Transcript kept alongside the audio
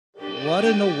what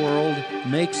in the world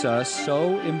makes us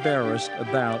so embarrassed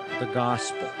about the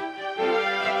gospel? For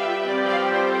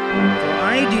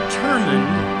I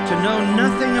determined to know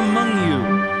nothing among you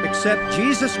except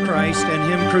Jesus Christ and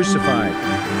Him crucified.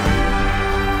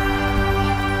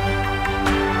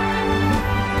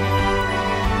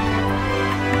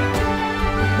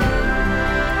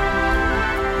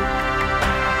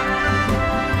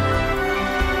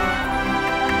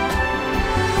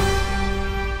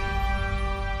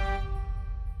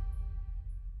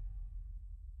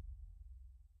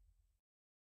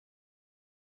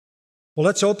 Well,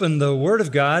 let's open the Word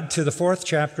of God to the 4th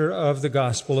chapter of the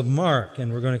Gospel of Mark,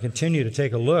 and we're going to continue to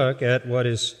take a look at what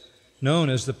is known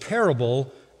as the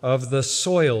parable of the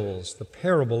soils. The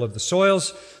parable of the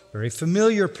soils, very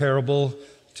familiar parable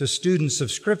to students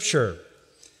of Scripture.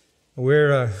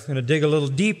 We're going to dig a little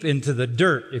deep into the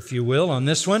dirt, if you will, on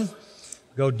this one,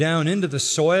 go down into the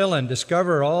soil and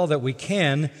discover all that we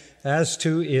can as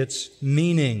to its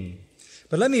meaning.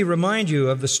 But let me remind you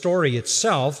of the story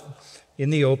itself in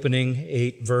the opening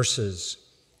 8 verses.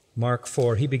 Mark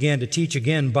 4, He began to teach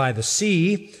again by the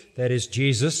sea, that is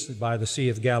Jesus, by the Sea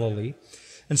of Galilee.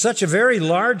 And such a very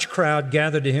large crowd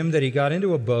gathered to Him that He got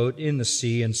into a boat in the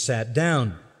sea and sat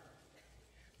down.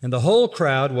 And the whole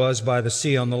crowd was by the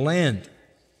sea on the land.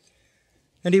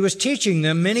 And He was teaching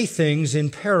them many things in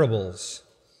parables,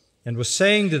 and was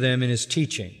saying to them in His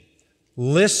teaching,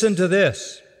 "Listen to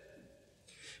this.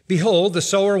 Behold, the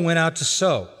sower went out to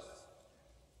sow.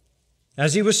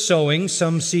 As he was sowing,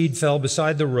 some seed fell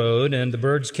beside the road, and the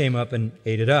birds came up and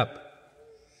ate it up.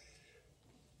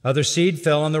 Other seed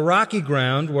fell on the rocky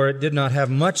ground where it did not have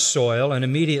much soil, and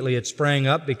immediately it sprang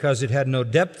up because it had no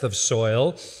depth of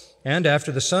soil. And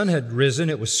after the sun had risen,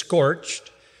 it was scorched,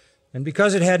 and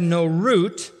because it had no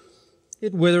root,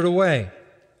 it withered away.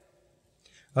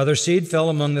 Other seed fell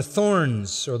among the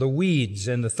thorns, or the weeds,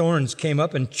 and the thorns came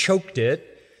up and choked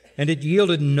it, and it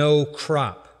yielded no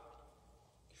crop.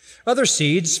 Other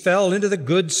seeds fell into the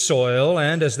good soil,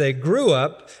 and as they grew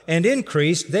up and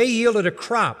increased, they yielded a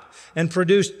crop and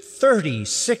produced 30,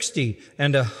 60,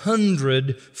 and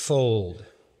 100-fold.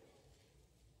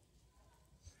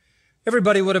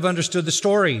 Everybody would have understood the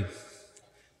story.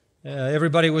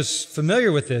 Everybody was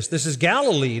familiar with this. This is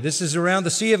Galilee. This is around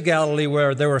the Sea of Galilee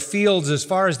where there were fields as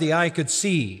far as the eye could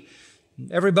see.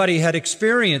 Everybody had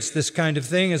experienced this kind of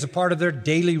thing as a part of their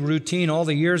daily routine all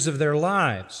the years of their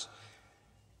lives.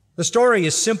 The story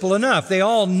is simple enough. They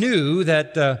all knew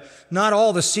that not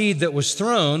all the seed that was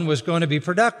thrown was going to be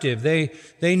productive.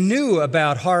 They knew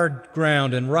about hard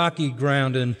ground and rocky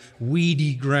ground and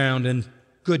weedy ground and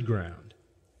good ground.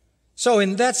 So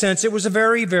in that sense, it was a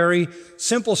very, very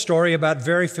simple story about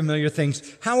very familiar things.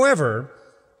 However,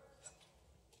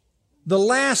 the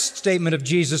last statement of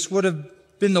Jesus would have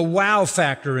been the wow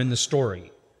factor in the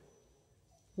story,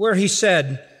 where He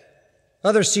said,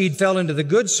 "Other seed fell into the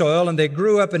good soil, and they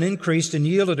grew up and increased and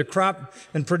yielded a crop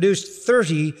and produced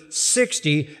 30,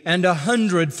 60, and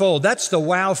 100-fold. That's the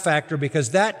wow factor,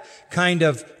 because that kind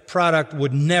of product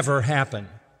would never happen.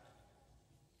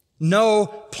 No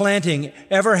planting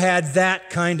ever had that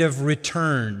kind of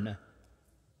return.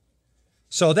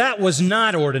 So that was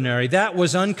not ordinary. That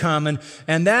was uncommon,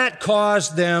 and that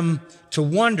caused them to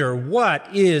wonder, what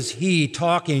is He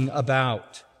talking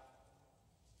about?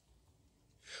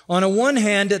 On the one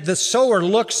hand, the sower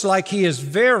looks like he is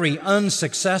very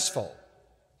unsuccessful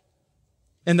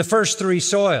in the first 3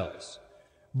 soils.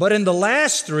 But in the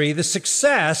last 3, the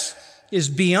success is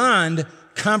beyond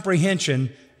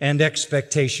comprehension and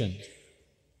expectation.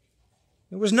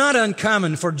 It was not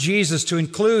uncommon for Jesus to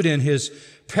include in His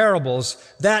parables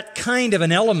that kind of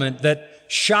an element that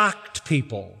shocked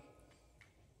people.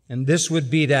 And this would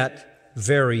be that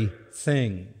very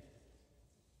thing.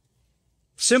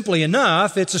 Simply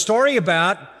enough, it's a story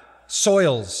about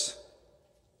soils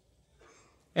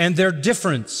and their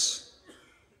difference.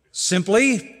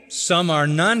 Simply, some are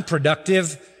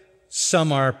non-productive,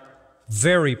 some are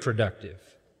very productive.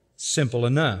 Simple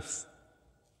enough.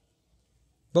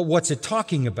 But what's it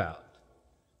talking about?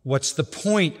 What's the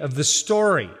point of the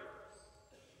story?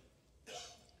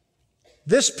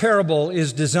 This parable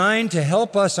is designed to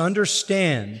help us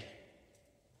understand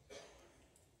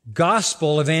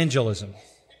gospel evangelism.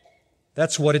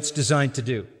 That's what it's designed to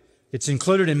do. It's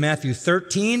included in Matthew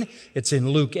 13, it's in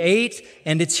Luke 8,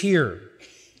 and it's here.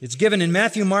 It's given in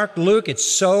Matthew, Mark, Luke. It's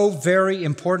so very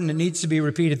important it needs to be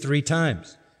repeated 3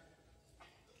 times.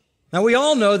 Now, we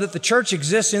all know that the church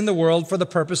exists in the world for the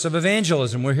purpose of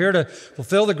evangelism. We're here to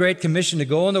fulfill the Great Commission to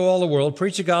go into all the world,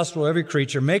 preach the gospel to every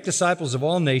creature, make disciples of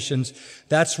all nations.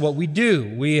 That's what we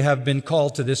do. We have been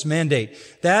called to this mandate.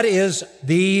 That is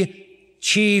the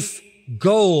chief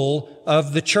goal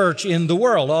of the church in the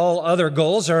world. All other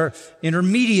goals are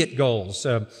intermediate goals,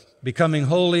 becoming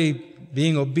holy,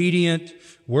 being obedient,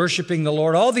 worshiping the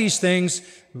Lord. All these things,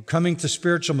 coming to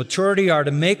spiritual maturity, are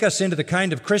to make us into the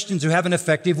kind of Christians who have an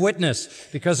effective witness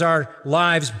because our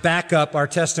lives back up our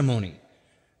testimony.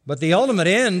 But the ultimate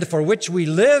end for which we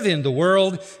live in the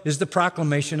world is the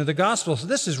proclamation of the gospel. So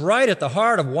this is right at the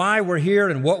heart of why we're here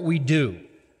and what we do.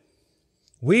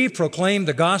 We proclaim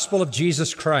the gospel of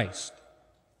Jesus Christ.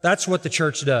 That's what the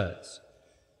church does.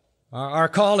 Our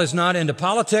call is not into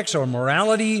politics or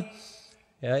morality.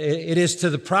 It is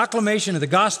to the proclamation of the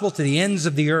gospel to the ends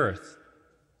of the earth.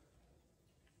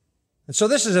 And so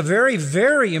this is a very,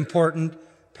 very important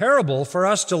parable for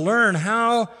us to learn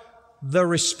how the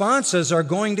responses are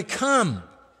going to come.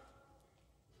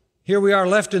 Here we are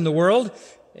left in the world,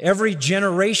 every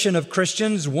generation of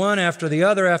Christians, one after the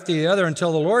other,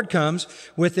 until the Lord comes,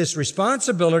 with this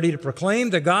responsibility to proclaim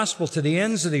the gospel to the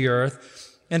ends of the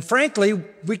earth. And frankly,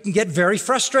 we can get very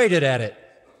frustrated at it.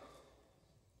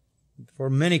 For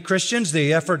many Christians,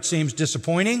 the effort seems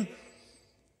disappointing,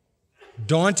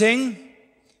 daunting,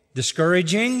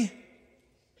 discouraging.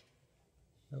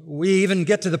 We even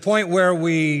get to the point where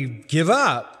we give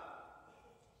up.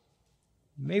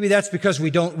 Maybe that's because we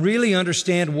don't really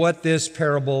understand what this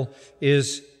parable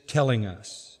is telling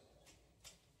us.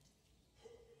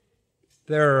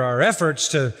 There are efforts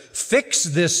to fix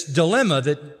this dilemma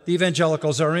that the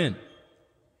evangelicals are in.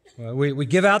 We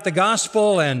give out the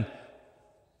gospel and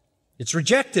it's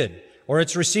rejected, or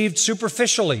it's received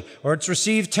superficially, or it's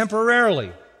received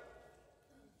temporarily.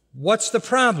 What's the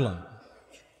problem?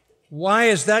 Why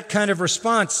is that kind of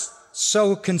response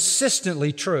so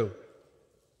consistently true?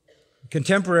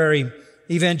 Contemporary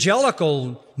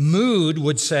evangelical mood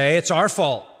would say it's our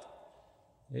fault.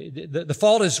 The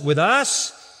fault is with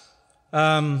us.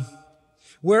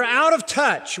 We're out of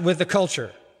touch with the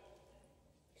culture.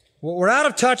 We're out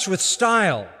of touch with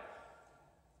style.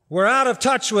 We're out of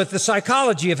touch with the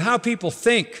psychology of how people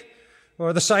think,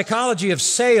 or the psychology of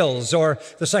sales, or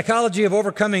the psychology of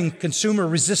overcoming consumer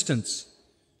resistance.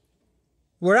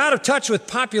 We're out of touch with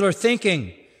popular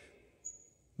thinking.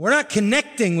 We're not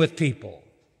connecting with people.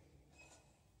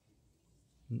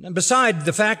 And beside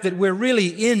the fact that we're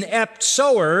really inept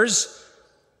sowers,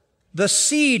 the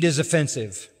seed is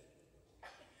offensive.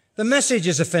 The message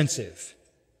is offensive.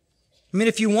 I mean,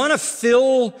 if you want to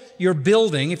fill your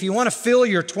building, if you want to fill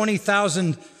your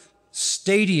 20,000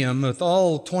 stadium with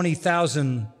all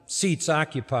 20,000 seats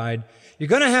occupied, you're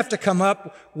going to have to come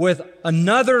up with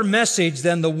another message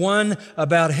than the one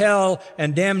about hell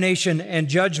and damnation and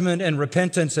judgment and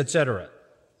repentance, etc.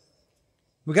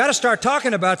 We've got to start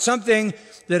talking about something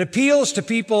that appeals to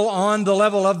people on the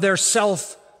level of their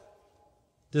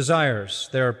self-desires,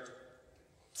 their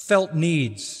felt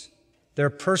needs, their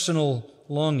personal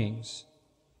longings.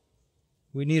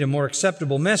 We need a more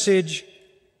acceptable message,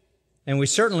 and we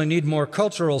certainly need more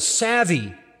cultural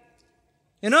savvy.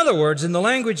 In other words, in the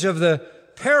language of the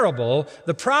parable,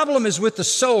 the problem is with the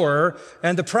sower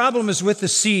and the problem is with the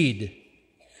seed.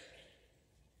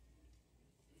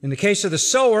 In the case of the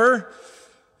sower,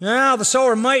 now the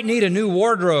sower might need a new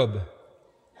wardrobe.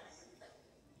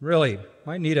 Really,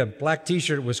 might need a black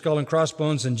t-shirt with skull and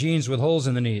crossbones and jeans with holes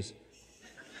in the knees.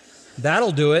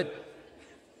 That'll do it.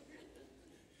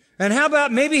 And how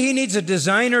about maybe he needs a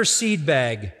designer seed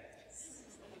bag?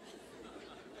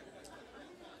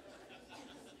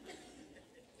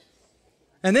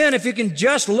 And then if you can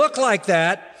just look like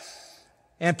that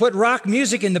and put rock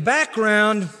music in the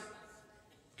background,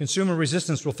 consumer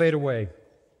resistance will fade away.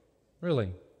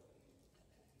 Really.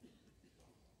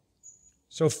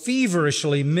 So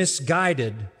feverishly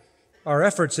misguided are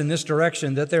efforts in this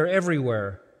direction that they're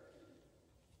everywhere,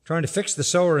 trying to fix the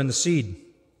sower and the seed.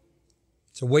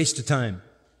 It's a waste of time.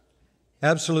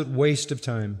 Absolute waste of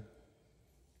time.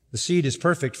 The seed is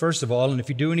perfect, first of all, and if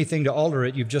you do anything to alter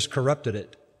it, you've just corrupted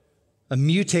it. A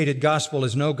mutated gospel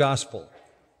is no gospel.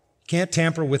 You can't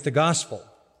tamper with the gospel.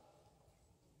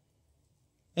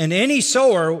 And any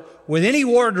sower with any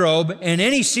wardrobe and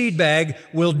any seed bag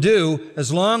will do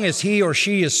as long as he or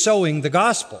she is sowing the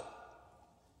gospel.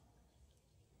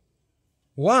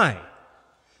 Why?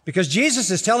 Because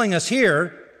Jesus is telling us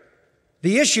here,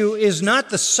 the issue is not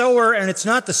the sower and it's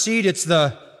not the seed, it's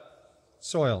the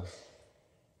soil.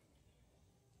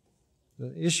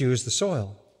 The issue is the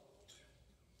soil.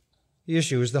 The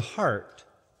issue is the heart.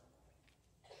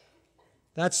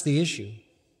 That's the issue.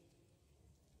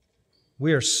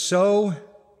 We are so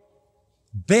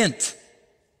bent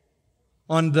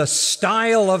on the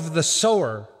style of the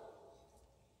sower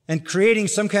and creating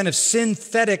some kind of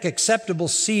synthetic acceptable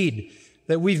seed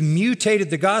that we've mutated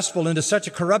the gospel into such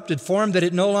a corrupted form that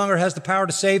it no longer has the power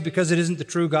to save because it isn't the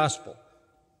true gospel.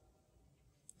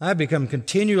 I've become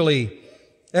continually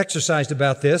exercised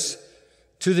about this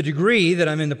to the degree that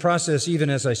I'm in the process, even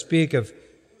as I speak, of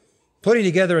putting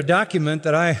together a document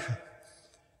that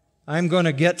I'm going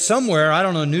to get somewhere, I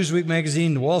don't know, Newsweek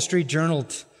magazine, the Wall Street Journal,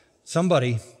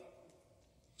 somebody,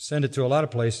 send it to a lot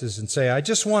of places and say, I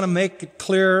just want to make it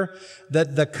clear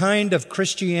that the kind of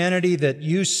Christianity that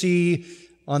you see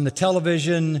on the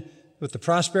television with the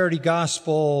prosperity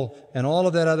gospel and all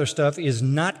of that other stuff is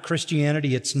not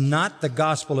Christianity. It's not the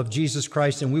gospel of Jesus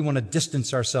Christ, and we want to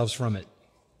distance ourselves from it.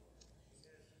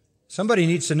 Somebody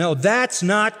needs to know that's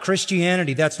not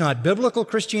Christianity. That's not biblical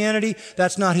Christianity.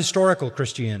 That's not historical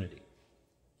Christianity.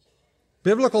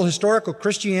 Biblical, historical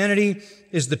Christianity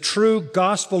is the true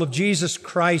gospel of Jesus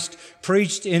Christ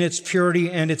preached in its purity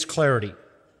and its clarity.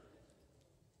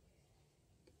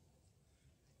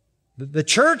 The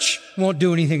church won't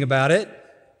do anything about it,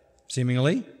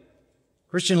 seemingly.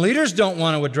 Christian leaders don't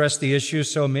want to address the issue,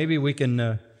 so maybe we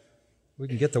can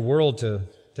get the world to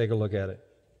take a look at it.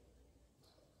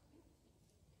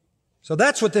 So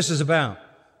that's what this is about.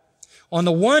 On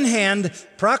the one hand,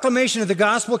 proclamation of the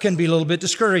gospel can be a little bit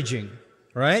discouraging,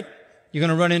 right? You're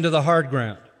going to run into the hard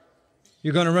ground.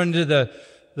 You're going to run into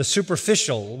the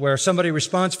superficial, where somebody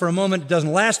responds for a moment, it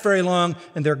doesn't last very long,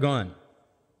 and they're gone.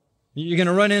 You're going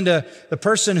to run into the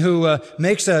person who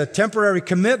makes a temporary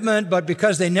commitment, but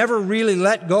because they never really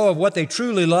let go of what they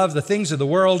truly love, the things of the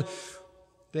world,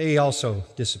 they also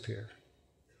disappear.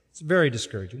 It's very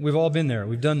discouraging. We've all been there.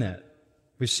 We've done that.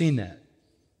 We've seen that.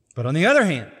 But on the other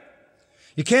hand,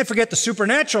 you can't forget the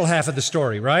supernatural half of the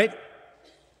story, right?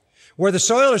 Where the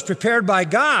soil is prepared by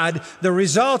God, the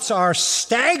results are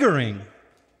staggering.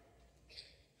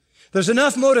 There's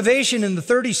enough motivation in the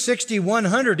 30, 60,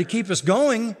 100 to keep us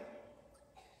going.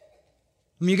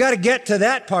 I mean, you got to get to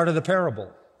that part of the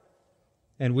parable.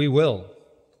 And we will.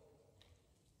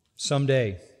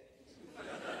 Someday.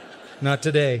 Not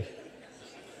today.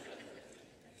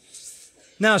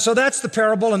 Now, so that's the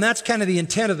parable, and that's kind of the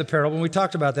intent of the parable, and we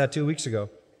talked about that 2 weeks ago.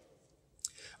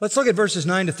 Let's look at verses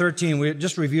 9 to 13. We're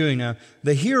just reviewing now.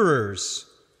 The hearers.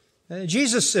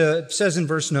 Jesus says in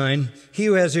verse 9, he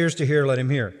who has ears to hear, let him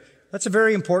hear. That's a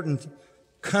very important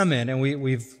comment, and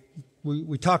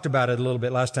we talked about it a little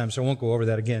bit last time, so I won't go over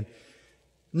that again.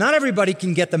 Not everybody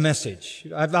can get the message.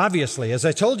 Obviously, as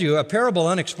I told you, a parable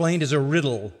unexplained is a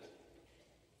riddle.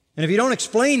 And if you don't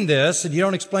explain this, and you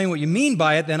don't explain what you mean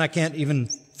by it, then I can't even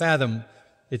fathom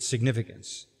its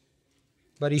significance.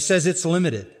 But he says it's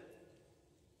limited.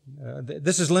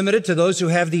 This is limited to those who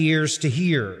have the ears to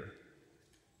hear.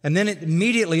 And then it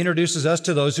immediately introduces us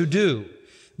to those who do.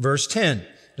 Verse 10,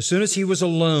 as soon as he was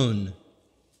alone,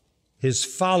 his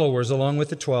followers, along with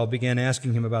the 12, began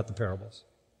asking him about the parables.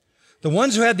 The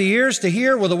ones who had the ears to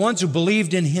hear were the ones who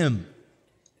believed in him.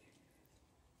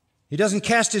 He doesn't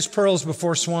cast his pearls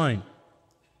before swine.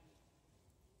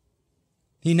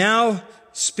 He now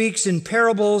speaks in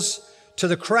parables to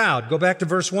the crowd. Go back to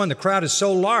verse 1. The crowd is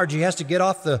so large, he has to get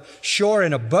off the shore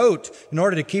in a boat in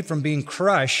order to keep from being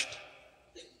crushed.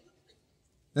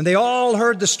 And they all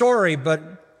heard the story, but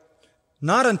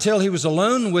not until he was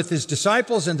alone with his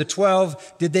disciples and the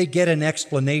 12 did they get an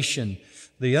explanation.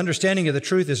 The understanding of the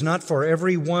truth is not for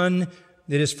everyone,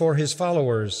 it is for his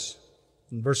followers.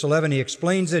 In verse 11, he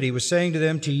explains it. He was saying to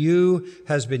them, to you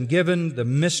has been given the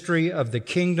mystery of the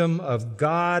kingdom of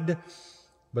God,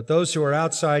 but those who are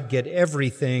outside get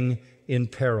everything in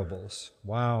parables.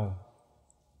 Wow.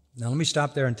 Now let me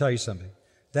stop there and tell you something.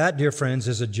 That, dear friends,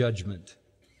 is a judgment.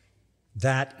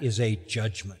 That is a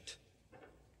judgment.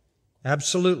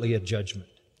 Absolutely a judgment.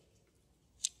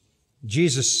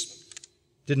 Jesus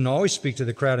didn't always speak to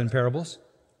the crowd in parables.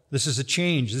 This is a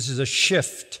change. This is a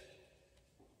shift.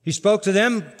 He spoke to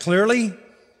them clearly,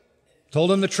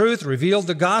 told them the truth, revealed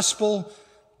the gospel,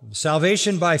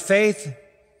 salvation by faith,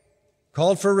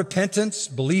 called for repentance,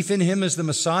 belief in him as the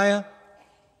Messiah.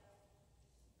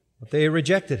 But they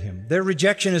rejected him. Their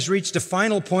rejection has reached a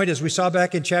final point, as we saw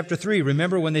back in chapter 3.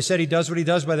 Remember when they said he does what he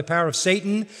does by the power of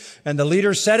Satan, and the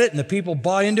leaders said it, and the people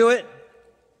bought into it?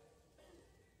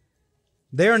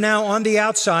 They are now on the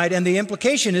outside, and the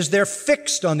implication is they're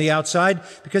fixed on the outside,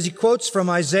 because he quotes from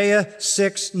Isaiah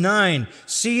 6:9,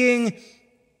 seeing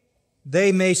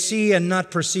they may see and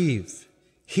not perceive.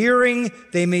 Hearing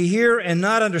they may hear and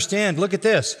not understand. Look at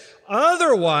this.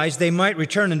 Otherwise they might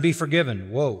return and be forgiven.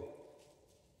 Whoa.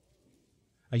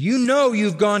 Now, you know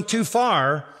you've gone too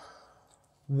far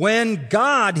when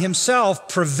God himself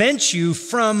prevents you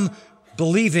from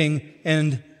believing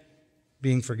and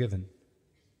being forgiven.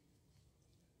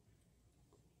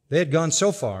 They had gone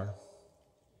so far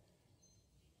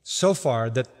so far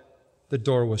that the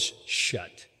door was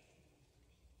shut.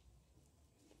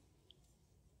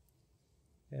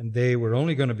 And they were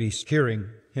only going to be hearing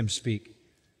him speak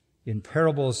in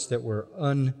parables that were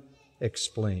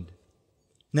unexplained.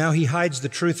 Now he hides the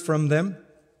truth from them.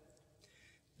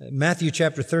 Matthew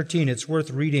chapter 13, it's worth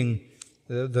reading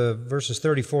the verses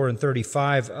 34 and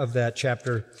 35 of that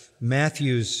chapter.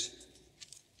 Matthew's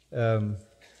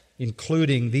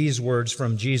including these words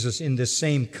from Jesus in this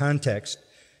same context.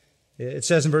 It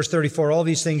says in verse 34, all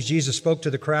these things Jesus spoke to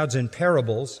the crowds in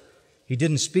parables. He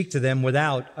didn't speak to them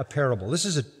without a parable. This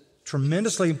is a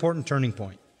tremendously important turning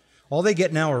point. All they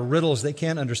get now are riddles they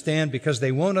can't understand because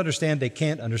they won't understand, they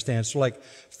can't understand. So like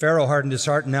Pharaoh hardened his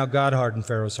heart and now God hardened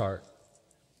Pharaoh's heart.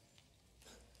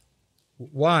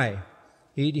 Why?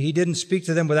 He didn't speak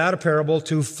to them without a parable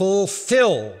to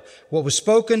fulfill what was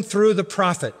spoken through the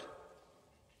prophet.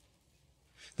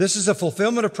 This is a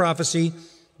fulfillment of prophecy.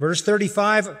 Verse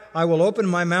 35, I will open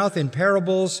my mouth in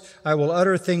parables. I will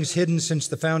utter things hidden since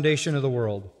the foundation of the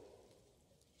world.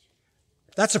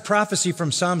 That's a prophecy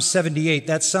from Psalm 78.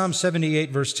 That's Psalm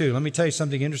 78, verse 2. Let me tell you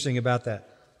something interesting about that.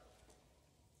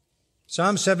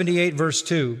 Psalm 78, verse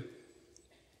 2.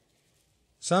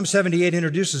 Psalm 78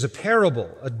 introduces a parable,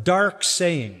 a dark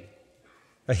saying,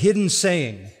 a hidden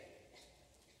saying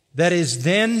that is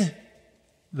then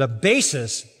the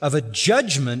basis of a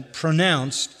judgment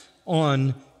pronounced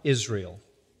on Israel.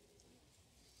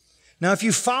 Now, if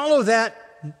you follow that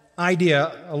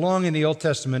idea along in the Old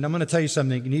Testament, I'm going to tell you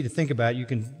something you need to think about. You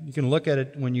can look at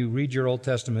it when you read your Old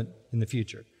Testament in the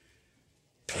future.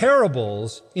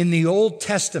 Parables in the Old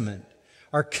Testament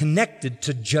are connected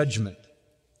to judgment.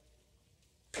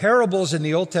 Parables in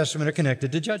the Old Testament are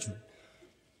connected to judgment.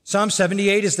 Psalm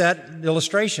 78 is that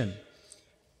illustration.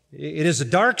 It is a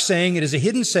dark saying, it is a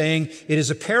hidden saying, it is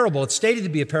a parable. It's stated to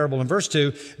be a parable in verse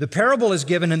 2. The parable is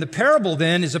given, and the parable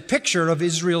then is a picture of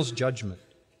Israel's judgment.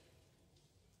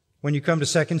 When you come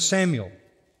to 2 Samuel,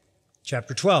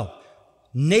 chapter 12,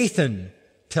 Nathan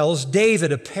tells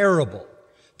David a parable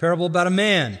about a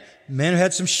man who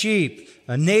had some sheep,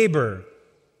 a neighbor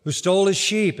who stole his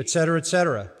sheep, etc.,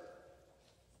 etc.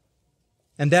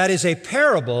 And that is a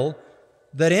parable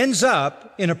that ends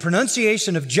up in a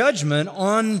pronunciation of judgment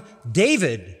on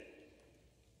David.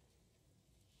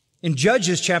 In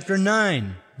Judges chapter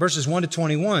 9, verses 1 to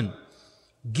 21,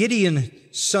 Gideon's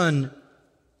son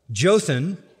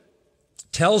Jotham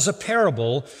tells a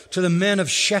parable to the men of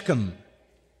Shechem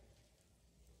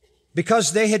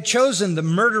because they had chosen the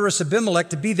murderous Abimelech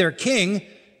to be their king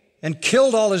and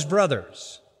killed all his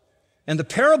brothers. And the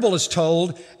parable is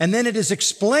told, and then it is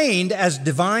explained as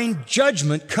divine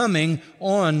judgment coming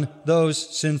on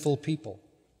those sinful people.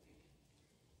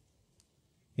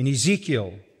 In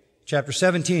Ezekiel chapter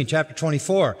 17, chapter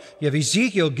 24, you have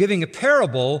Ezekiel giving a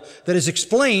parable that is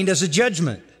explained as a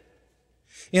judgment.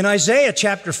 In Isaiah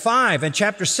chapter 5 and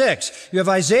chapter 6, you have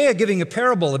Isaiah giving a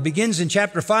parable. It begins in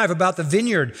chapter 5 about the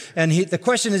vineyard. And the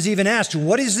question is even asked,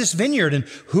 what is this vineyard? And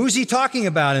who's he talking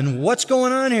about? And what's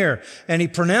going on here? And he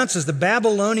pronounces the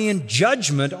Babylonian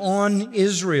judgment on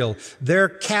Israel. Their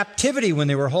captivity when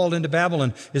they were hauled into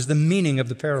Babylon is the meaning of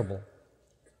the parable.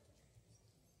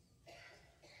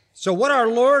 So what our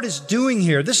Lord is doing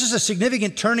here, this is a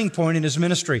significant turning point in his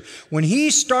ministry. When he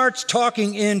starts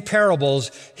talking in parables,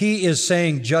 he is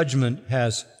saying judgment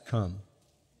has come.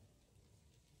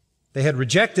 They had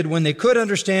rejected when they could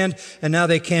understand, and now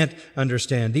they can't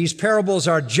understand. These parables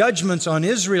are judgments on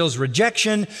Israel's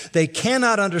rejection. They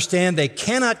cannot understand. They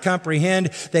cannot comprehend.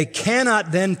 They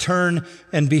cannot then turn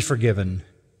and be forgiven.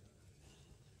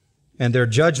 And their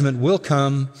judgment will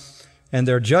come. And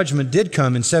their judgment did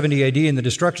come in 70 AD in the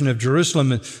destruction of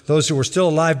Jerusalem. And those who were still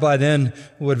alive by then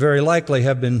would very likely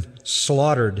have been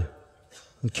slaughtered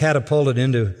and catapulted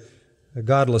into a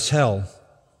godless hell.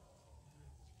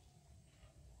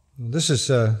 This is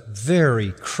a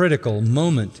very critical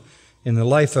moment in the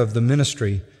life of the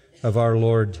ministry of our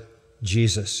Lord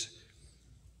Jesus.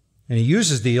 And he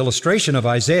uses the illustration of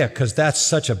Isaiah because that's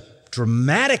such a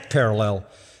dramatic parallel,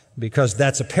 because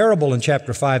that's a parable in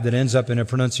chapter 5 that ends up in a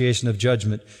pronunciation of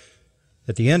judgment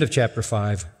at the end of chapter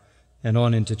 5 and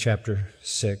on into chapter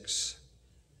 6.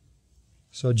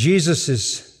 So Jesus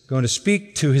is going to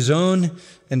speak to his own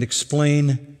and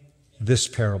explain this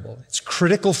parable. It's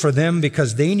critical for them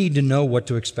because they need to know what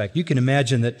to expect. You can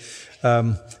imagine that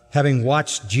having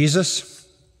watched Jesus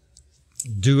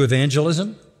do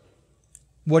evangelism,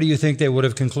 what do you think they would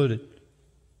have concluded?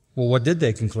 Well, what did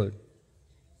they conclude?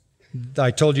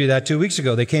 I told you that 2 weeks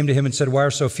ago. They came to him and said, why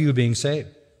are so few being saved?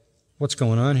 What's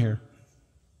going on here?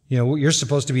 You know, you're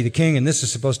supposed to be the king, and this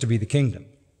is supposed to be the kingdom.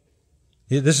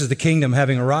 This is the kingdom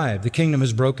having arrived. The kingdom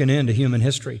has broken into human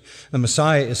history. The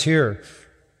Messiah is here.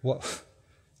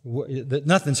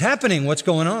 Nothing's happening. What's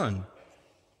going on?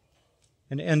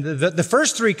 And the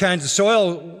first three kinds of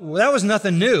soil, that was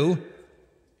nothing new.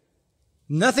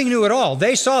 Nothing new at all.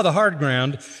 They saw the hard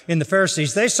ground in the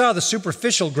Pharisees. They saw the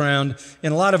superficial ground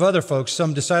in a lot of other folks,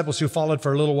 some disciples who followed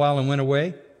for a little while and went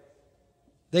away.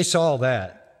 They saw all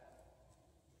that.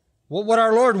 Well, what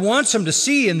our Lord wants them to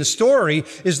see in the story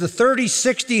is the 30,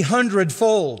 60,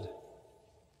 100-fold.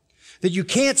 That you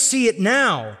can't see it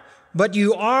now, but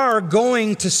you are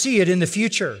going to see it in the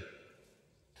future.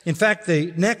 In fact,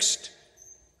 the next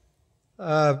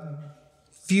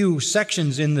few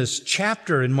sections in this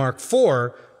chapter in Mark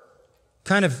 4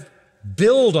 kind of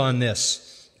build on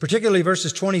this, particularly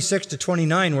verses 26 to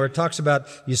 29, where it talks about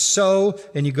you sow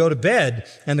and you go to bed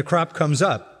and the crop comes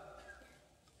up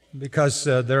because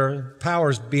there are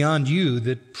powers beyond you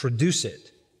that produce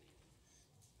it.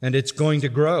 And it's going to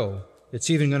grow. It's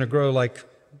even going to grow like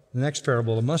the next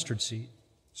parable, a mustard seed,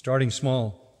 starting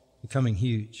small, becoming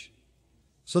huge.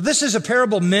 So this is a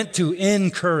parable meant to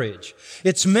encourage.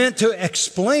 It's meant to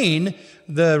explain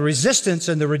the resistance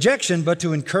and the rejection, but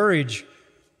to encourage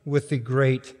with the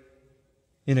great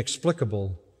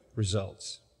inexplicable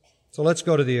results. So let's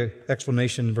go to the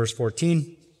explanation in verse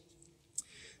 14.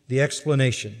 The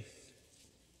explanation.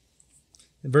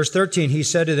 In verse 13, he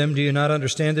said to them, "Do you not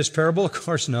understand this parable?" Of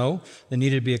course, no. It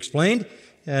needed to be explained.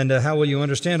 And how will you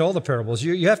understand all the parables?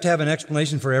 You have to have an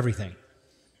explanation for everything.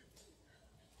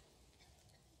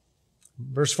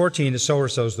 Verse 14, the sower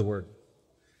sows the word.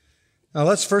 Now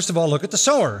let's first of all look at the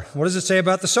sower. What does it say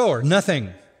about the sower?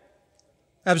 Nothing.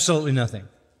 Absolutely nothing.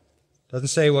 Doesn't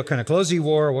say what kind of clothes he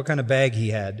wore or what kind of bag he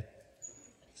had.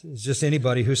 It's just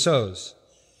anybody who sows.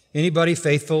 Anybody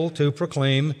faithful to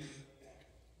proclaim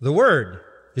the word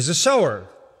is a sower.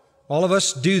 All of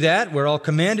us do that. We're all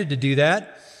commanded to do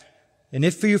that. And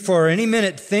if you for any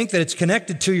minute think that it's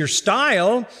connected to your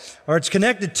style, or it's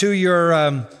connected to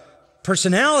your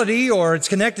personality, or it's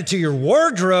connected to your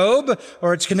wardrobe,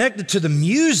 or it's connected to the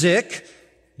music,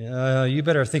 you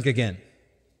better think again.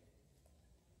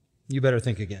 You better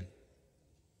think again.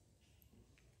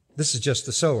 This is just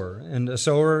the sower, and a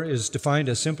sower is defined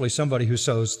as simply somebody who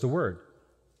sows the word.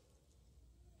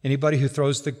 Anybody who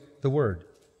throws the word.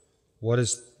 What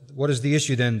is the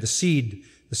issue then? The seed.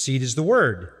 The seed is the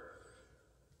word.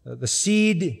 The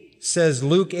seed, says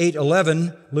Luke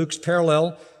 8:11, Luke's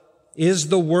parallel, is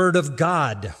the word of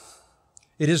God.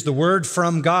 It is the word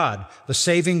from God, the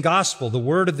saving gospel, the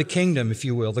word of the kingdom, if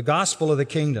you will, the gospel of the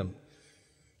kingdom.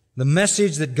 The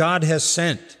message that God has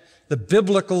sent, the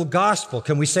biblical gospel.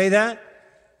 Can we say that?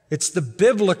 It's the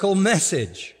biblical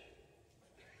message.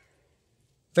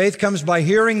 Faith comes by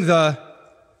hearing the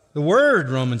word,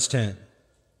 Romans 10.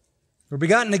 We're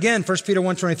begotten again, 1 Peter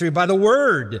 1:23, by the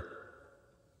word.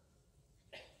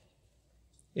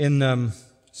 In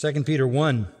 2 Peter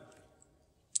 1,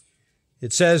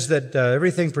 it says that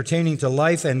everything pertaining to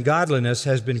life and godliness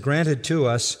has been granted to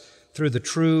us through the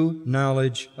true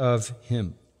knowledge of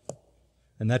Him.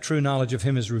 And that true knowledge of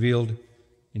Him is revealed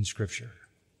in Scripture.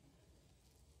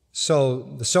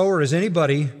 So the sower is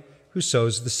anybody who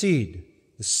sows the seed.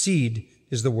 The seed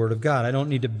is the Word of God. I don't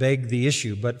need to beg the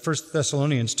issue, but 1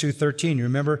 Thessalonians 2:13, you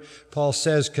remember Paul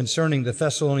says concerning the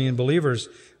Thessalonian believers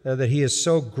that he is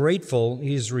so grateful,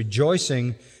 he's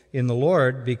rejoicing in the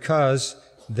Lord because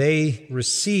they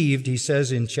received, he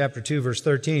says in chapter 2, verse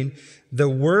 13, the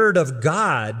Word of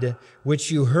God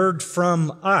which you heard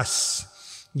from us.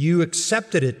 You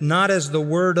accepted it not as the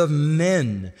word of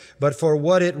men, but for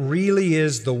what it really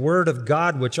is, the Word of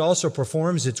God, which also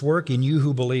performs its work in you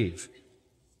who believe.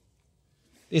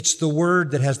 It's the Word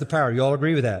that has the power. You all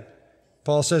agree with that?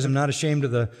 Paul says, I'm not ashamed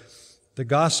of the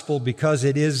gospel because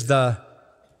it is the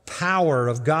power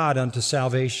of God unto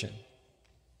salvation.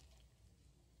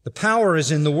 The power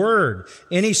is in the Word.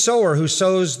 Any sower who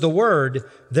sows the Word,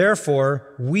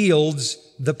 therefore, wields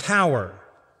the power.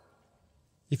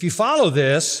 If you follow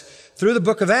this through the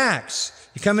book of Acts,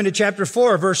 you come into chapter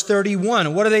 4, verse 31,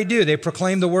 and what do? They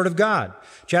proclaim the Word of God.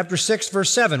 Chapter 6, verse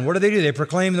 7, what do? They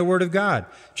proclaim the Word of God.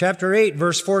 Chapter 8,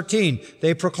 verse 14,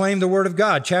 they proclaim the Word of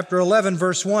God. Chapter 11,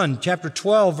 verse 1, chapter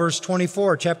 12, verse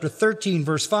 24, chapter 13,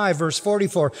 verse 5, verse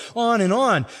 44, on and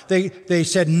on. They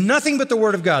said nothing but the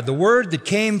Word of God, the Word that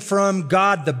came from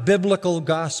God, the biblical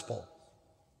gospel.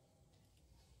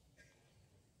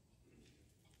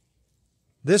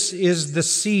 This is the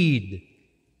seed,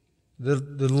 the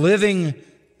living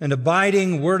and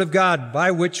abiding Word of God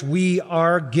by which we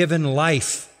are given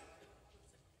life.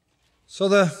 So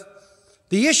the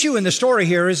issue in the story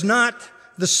here is not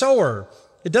the sower.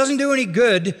 It doesn't do any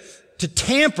good to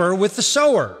tamper with the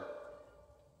sower.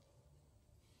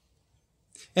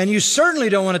 And you certainly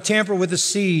don't want to tamper with the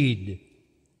seed.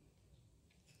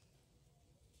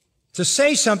 To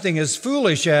say something as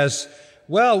foolish as,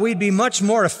 well, we'd be much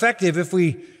more effective if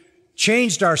we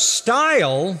changed our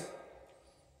style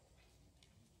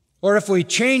or if we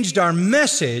changed our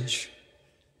message,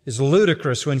 is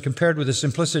ludicrous when compared with the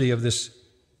simplicity of this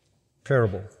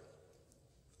parable.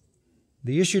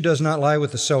 The issue does not lie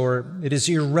with the sower. It is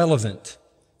irrelevant.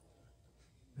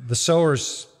 The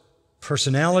sower's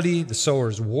personality, the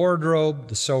sower's wardrobe,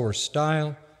 the sower's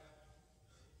style.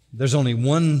 There's only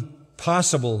one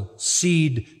possible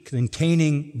seed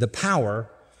containing the power,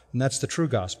 and that's the true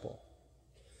gospel.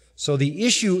 So the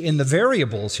issue in the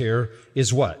variables here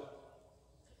is what?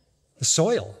 The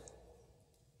soil.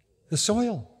 The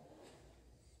soil.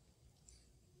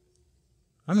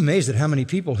 I'm amazed at how many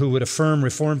people who would affirm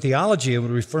Reformed theology and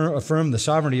would affirm the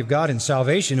sovereignty of God in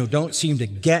salvation who don't seem to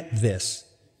get this,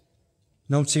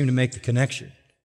 don't seem to make the connection.